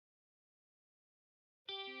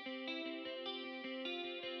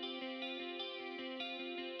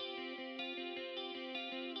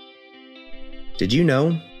Did you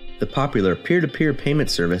know? The popular peer-to-peer payment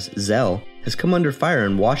service Zelle has come under fire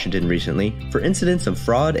in Washington recently for incidents of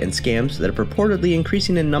fraud and scams that are purportedly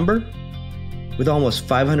increasing in number. With almost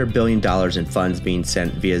 $500 billion in funds being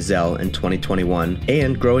sent via Zelle in 2021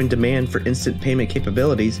 and growing demand for instant payment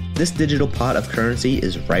capabilities, this digital pot of currency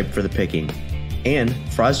is ripe for the picking. And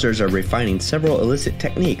fraudsters are refining several illicit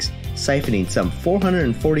techniques, siphoning some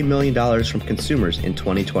 $440 million from consumers in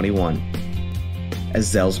 2021. As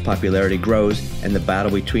Zelle's popularity grows and the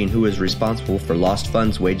battle between who is responsible for lost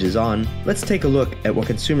funds wages on, let's take a look at what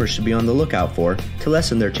consumers should be on the lookout for to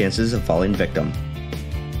lessen their chances of falling victim.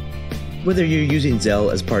 Whether you're using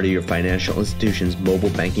Zelle as part of your financial institution's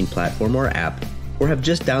mobile banking platform or app, or have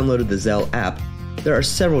just downloaded the Zelle app, there are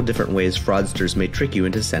several different ways fraudsters may trick you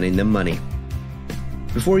into sending them money.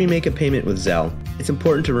 Before you make a payment with Zelle, it's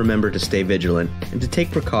important to remember to stay vigilant and to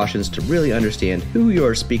take precautions to really understand who you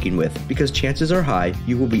are speaking with, because chances are high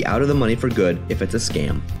you will be out of the money for good if it's a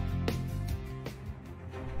scam.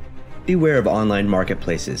 Beware of online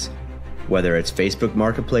marketplaces. Whether it's Facebook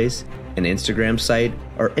Marketplace, an Instagram site,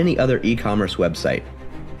 or any other e-commerce website.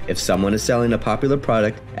 If someone is selling a popular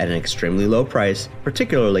product at an extremely low price,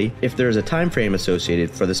 particularly if there is a time frame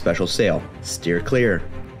associated for the special sale, steer clear.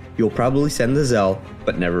 You'll probably send the Zelle,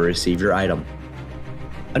 but never receive your item.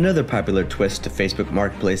 Another popular twist to Facebook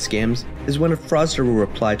Marketplace scams is when a fraudster will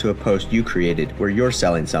reply to a post you created where you're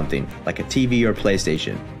selling something, like a TV or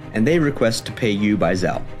PlayStation, and they request to pay you by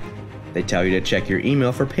Zelle. They tell you to check your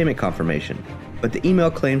email for payment confirmation, but the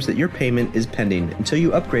email claims that your payment is pending until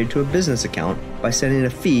you upgrade to a business account by sending a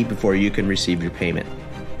fee before you can receive your payment.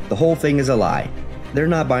 The whole thing is a lie. They're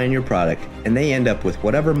not buying your product, and they end up with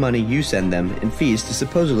whatever money you send them in fees to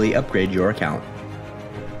supposedly upgrade your account.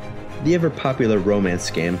 The ever-popular romance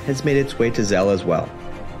scam has made its way to Zelle as well.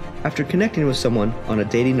 After connecting with someone on a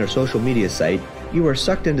dating or social media site, you are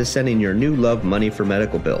sucked into sending your new love money for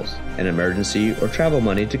medical bills, an emergency, or travel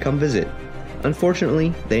money to come visit.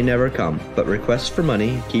 Unfortunately, they never come, but requests for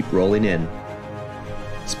money keep rolling in.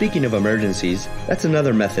 Speaking of emergencies, that's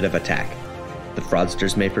another method of attack. The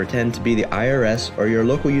fraudsters may pretend to be the IRS or your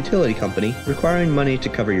local utility company, requiring money to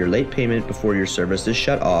cover your late payment before your service is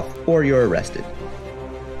shut off or you're arrested.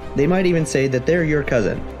 They might even say that they're your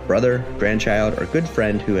cousin, brother, grandchild, or good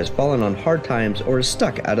friend who has fallen on hard times or is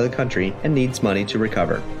stuck out of the country and needs money to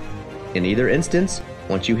recover. In either instance,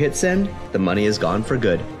 once you hit send, the money is gone for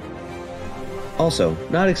good. Also,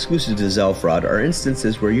 not exclusive to Zelle fraud are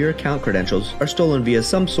instances where your account credentials are stolen via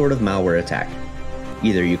some sort of malware attack.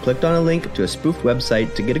 Either you clicked on a link to a spoofed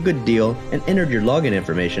website to get a good deal and entered your login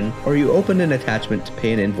information, or you opened an attachment to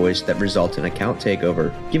pay an invoice that results in account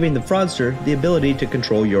takeover, giving the fraudster the ability to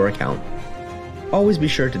control your account. Always be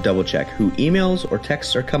sure to double check who emails or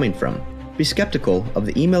texts are coming from. Be skeptical of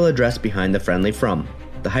the email address behind the friendly from,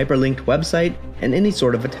 the hyperlinked website, and any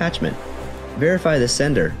sort of attachment. Verify the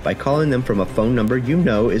sender by calling them from a phone number you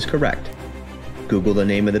know is correct. Google the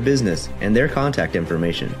name of the business and their contact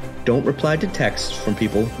information. Don't reply to texts from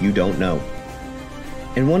people you don't know.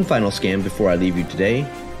 And one final scam before I leave you today.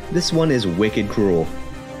 This one is wicked cruel.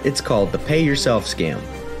 It's called the pay yourself scam.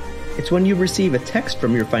 It's when you receive a text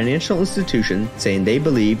from your financial institution saying they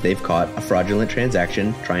believe they've caught a fraudulent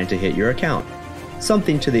transaction trying to hit your account.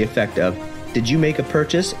 Something to the effect of, "Did you make a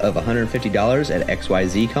purchase of $150 at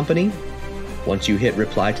XYZ company?" Once you hit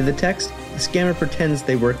reply to the text, the scammer pretends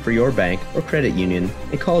they work for your bank or credit union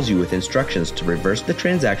and calls you with instructions to reverse the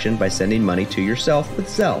transaction by sending money to yourself with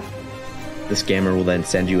Zelle. The scammer will then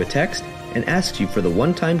send you a text and asks you for the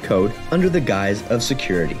one-time code under the guise of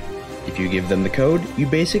security. If you give them the code, you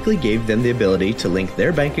basically gave them the ability to link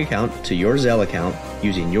their bank account to your Zelle account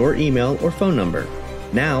using your email or phone number.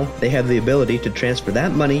 Now, they have the ability to transfer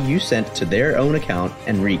that money you sent to their own account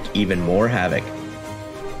and wreak even more havoc.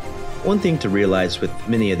 One thing to realize with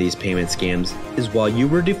many of these payment scams is while you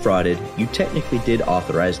were defrauded, you technically did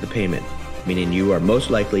authorize the payment, meaning you are most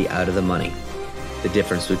likely out of the money. The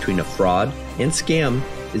difference between a fraud and scam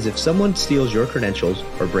is if someone steals your credentials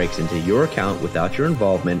or breaks into your account without your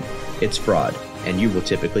involvement, it's fraud, and you will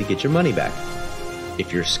typically get your money back.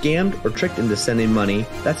 If you're scammed or tricked into sending money,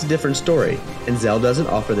 that's a different story, and Zelle doesn't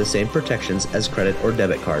offer the same protections as credit or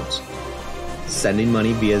debit cards. Sending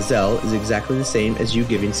money via Zelle is exactly the same as you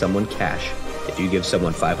giving someone cash. If you give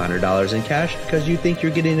someone $500 in cash because you think you're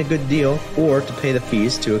getting a good deal, or to pay the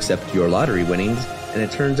fees to accept your lottery winnings, and it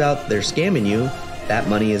turns out they're scamming you, that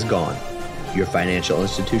money is gone. Your financial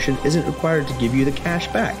institution isn't required to give you the cash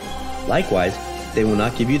back. Likewise, they will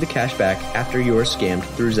not give you the cash back after you are scammed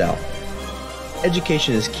through Zelle.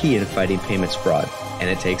 Education is key in fighting payments fraud, and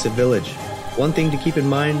it takes a village. One thing to keep in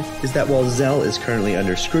mind is that while Zelle is currently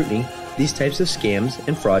under scrutiny, These types of scams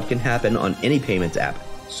and fraud can happen on any payments app,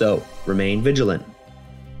 so remain vigilant.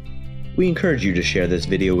 We encourage you to share this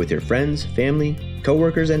video with your friends, family,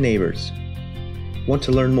 coworkers, and neighbors. Want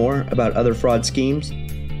to learn more about other fraud schemes?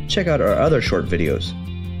 Check out our other short videos.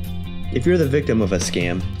 If you're the victim of a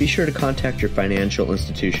scam, be sure to contact your financial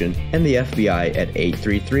institution and the FBI at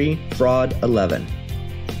 833-FRAUD-11.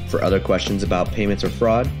 For other questions about payments or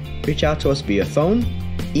fraud, reach out to us via phone,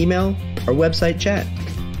 email, or website chat.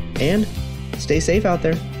 And stay safe out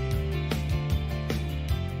there.